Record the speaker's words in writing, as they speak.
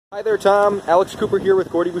Hi there, Tom. Alex Cooper here with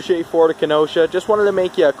Gordy Boucher Ford of Kenosha. Just wanted to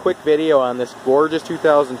make you a quick video on this gorgeous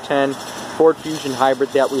 2010 Ford Fusion Hybrid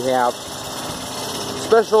that we have.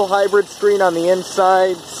 Special hybrid screen on the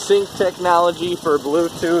inside, sync technology for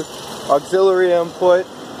Bluetooth, auxiliary input,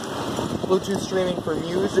 Bluetooth streaming for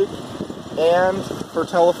music, and for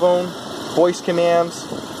telephone, voice commands.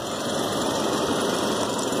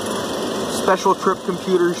 Special trip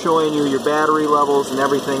computer showing you your battery levels and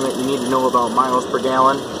everything that you need to know about miles per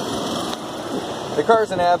gallon. The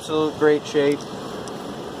car's in absolute great shape.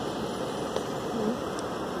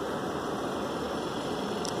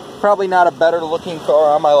 Probably not a better looking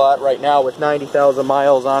car on my lot right now with 90,000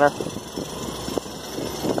 miles on her.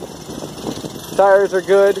 Tires are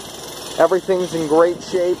good. Everything's in great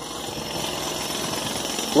shape.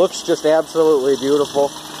 Looks just absolutely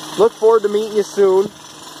beautiful. Look forward to meeting you soon.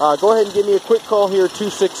 Go ahead and give me a quick call here,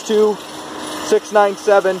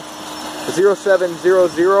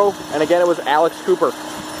 262-697-0700. And again, it was Alex Cooper.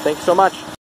 Thanks so much.